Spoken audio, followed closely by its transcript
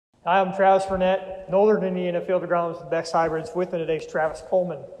Hi, I'm Travis Burnett, Northern Indiana field agronomist with Beck's Hybrids. With me today is Travis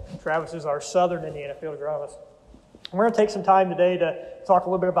Coleman. Travis is our Southern Indiana field agronomist. We're going to take some time today to talk a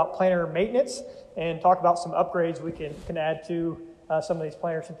little bit about planter maintenance and talk about some upgrades we can add to some of these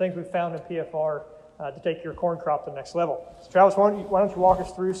planters, some things we've found in PFR to take your corn crop to the next level. So Travis, why don't you walk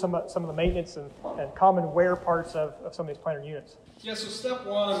us through some of the maintenance and common wear parts of some of these planter units? Yeah, so step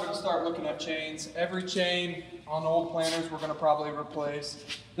one, I'm going to start looking at chains. Every chain on old planters we're going to probably replace.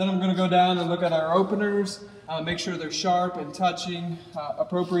 Then I'm going to go down and look at our openers, make sure they're sharp and touching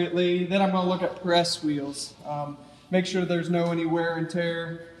appropriately. Then I'm going to look at press wheels, make sure there's no any wear and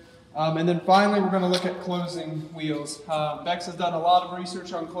tear. And then finally, we're going to look at closing wheels. Bex has done a lot of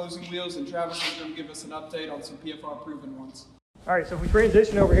research on closing wheels, and Travis is going to give us an update on some PFR proven ones. All right, so if we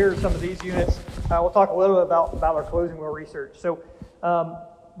transition over here to some of these units, we'll talk a little bit about our closing wheel research. So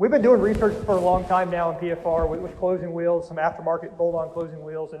we've been doing research for a long time now in PFR with closing wheels, some aftermarket bolt-on closing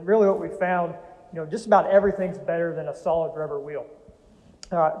wheels, and really what we found, just about everything's better than a solid rubber wheel.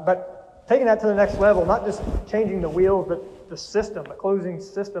 But taking that to the next level, not just changing the wheels, but the system, the closing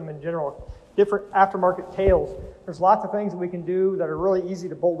system in general, different aftermarket tails. There's lots of things that we can do that are really easy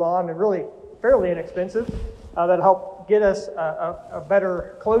to bolt on and really fairly inexpensive that help get us a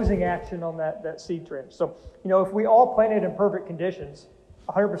better closing action on that seed trim. So, if we all planted in perfect conditions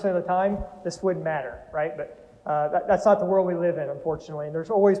 100% of the time, this wouldn't matter, right? But that's not the world we live in, unfortunately. And there's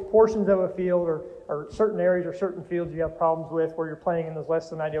always portions of a field or certain areas or certain fields you have problems with where you're planting in those less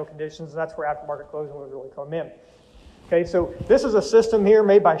than ideal conditions, and that's where aftermarket closing would really come in. Okay, so this is a system here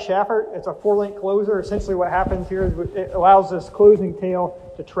made by Schaffert. It's a 4-link closer. Essentially what happens here is it allows this closing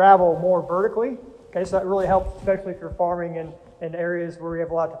tail to travel more vertically. Okay, so that really helps, especially if you're farming in areas where you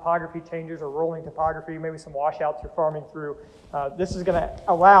have a lot of topography changes or rolling topography, maybe some washouts you're farming through. This is going to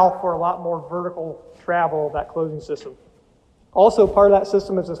allow for a lot more vertical travel of that closing system. Also, part of that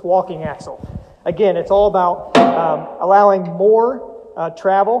system is this walking axle. Again, it's all about allowing more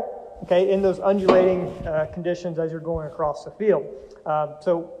travel, okay, in those undulating conditions as you're going across the field.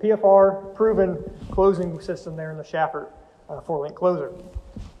 So PFR proven closing system there in the Schaffert 4-link closer.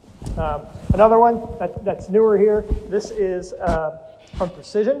 Another one that's newer here, this is from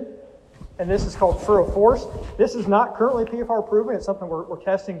Precision, and this is called FurrowForce. This is not currently PFR proven. It's something we're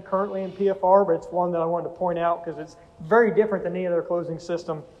testing currently in PFR, but it's one that I wanted to point out because it's very different than any other closing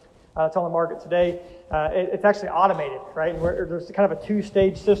system that's on the market today. It's actually automated, right? And there's kind of a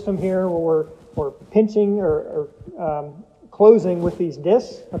 2-stage system here where we're pinching or closing with these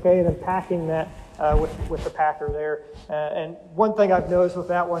discs, okay, and then packing that with the packer there. And one thing I've noticed with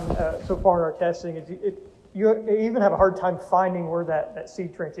that one so far in our testing is you even have a hard time finding where that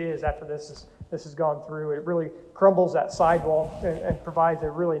seed trench is after this has gone through. It really crumbles that sidewall and provides a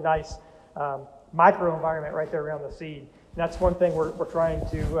really nice micro environment right there around the seed. And that's one thing we're trying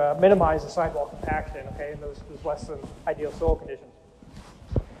to minimize the sidewall compaction, okay, in those less than ideal soil conditions.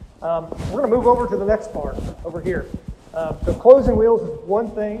 We're going to move over to the next part over here. So closing wheels is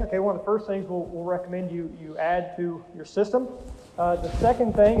one thing, okay, one of the first things we'll recommend you add to your system. The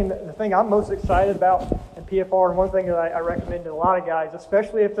second thing, and the thing I'm most excited about in PFR, and one thing that I recommend to a lot of guys,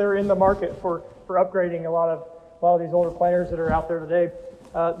 especially if they're in the market for upgrading a lot of these older planters that are out there today,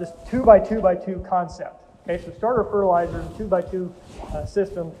 this 2x2x2 concept. Okay, so starter fertilizer, 2x2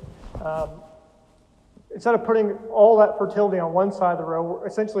 system. Instead of putting all that fertility on one side of the row,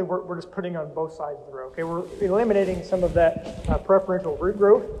 essentially we're just putting on both sides of the row. Okay, we're eliminating some of that preferential root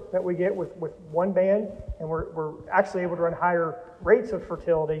growth that we get with one band, and we're actually able to run higher rates of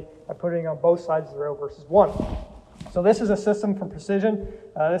fertility by putting on both sides of the row versus one. So this is a system from Precision.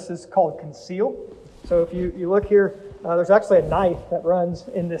 This is called Conceal. So if you look here, there's actually a knife that runs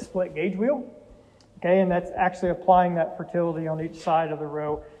in this split gauge wheel. Okay, and that's actually applying that fertility on each side of the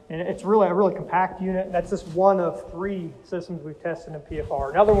row. And it's really a really compact unit. That's just one of 3 systems we've tested in PFR.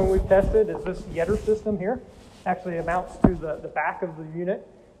 Another one we've tested is this Yetter system here. Actually amounts to the back of the unit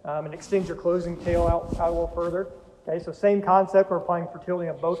and extends your closing tail out a little further. Okay, so same concept. We're applying fertility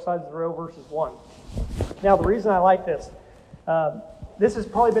on both sides of the row versus one. Now, the reason I like this, this has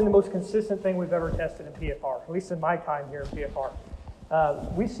probably been the most consistent thing we've ever tested in PFR, at least in my time here in PFR.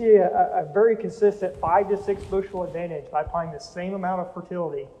 We see a very consistent 5 to 6 bushel advantage by applying the same amount of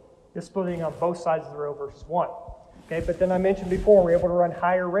fertility, just splitting on both sides of the row versus one. Okay, but then I mentioned before, we're able to run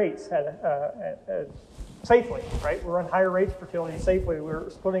higher rates safely, right? We run higher rates of fertility safely. We're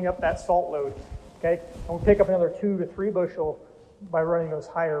splitting up that salt load, okay? And we'll pick up another 2 to 3 bushel by running those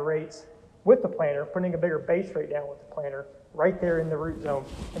higher rates with the planter, putting a bigger base rate down with the planter right there in the root zone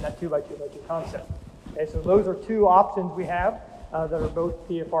in that 2x2x2 concept. Okay, so those are 2 options we have that are both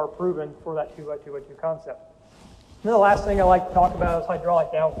PFR proven for that 2x2x2 concept. then the last thing I like to talk about is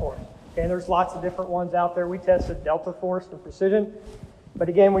hydraulic downforce. Okay, and there's lots of different ones out there. We tested DeltaForce and Precision. But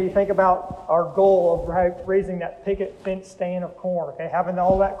again, when you think about our goal of raising that picket fence stand of corn, okay, having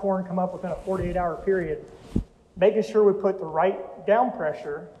all that corn come up within a 48-hour period, making sure we put the right down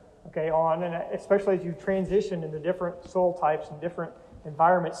pressure, okay, on, and especially as you transition into different soil types and different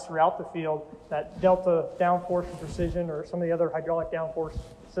environments throughout the field, that Delta Downforce and Precision or some of the other hydraulic downforce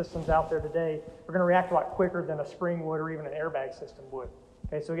systems out there today are going to react a lot quicker than a spring would or even an airbag system would.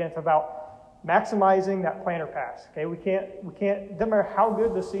 Okay, so again, it's about maximizing that planter pass. Okay, we can't, doesn't matter how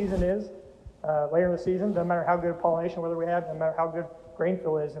good the season is, later in the season, doesn't matter how good pollination weather we have, doesn't matter how good grain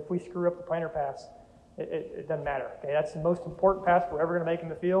fill is, if we screw up the planter pass, it doesn't matter. Okay, that's the most important pass we're ever going to make in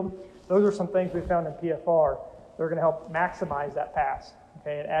the field. Those are some things we found in PFR that are going to help maximize that pass,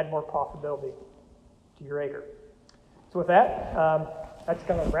 okay, and add more profitability to your acre. So with that, that's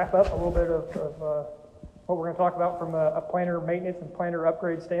going to wrap up a little bit of what we're going to talk about from a planter maintenance and planter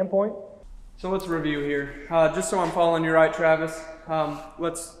upgrade standpoint. So let's review here. Just so I'm following you right, Travis,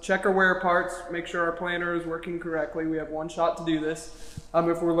 let's check our wear parts, make sure our planter is working correctly. We have one shot to do this.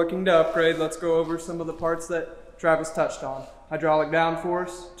 If we're looking to upgrade, let's go over some of the parts that Travis touched on. Hydraulic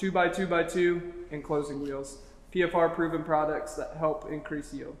downforce, 2x2x2, and closing wheels. PFR proven products that help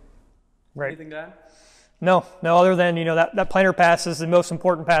increase yield. Right. Anything to add? No, other than, that planter pass is the most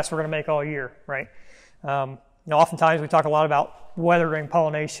important pass we're going to make all year, right? Oftentimes we talk a lot about weather during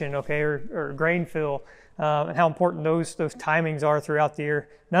pollination, okay, or grain fill, and how important those timings are throughout the year.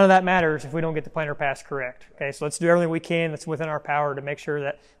 None of that matters if we don't get the planter pass correct. Okay, so let's do everything we can that's within our power to make sure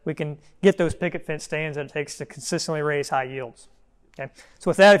that we can get those picket fence stands that it takes to consistently raise high yields. Okay, so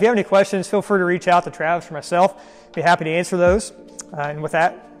with that, if you have any questions, feel free to reach out to Travis or myself. Be happy to answer those. And with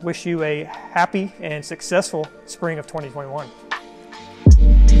that, wish you a happy and successful spring of 2021.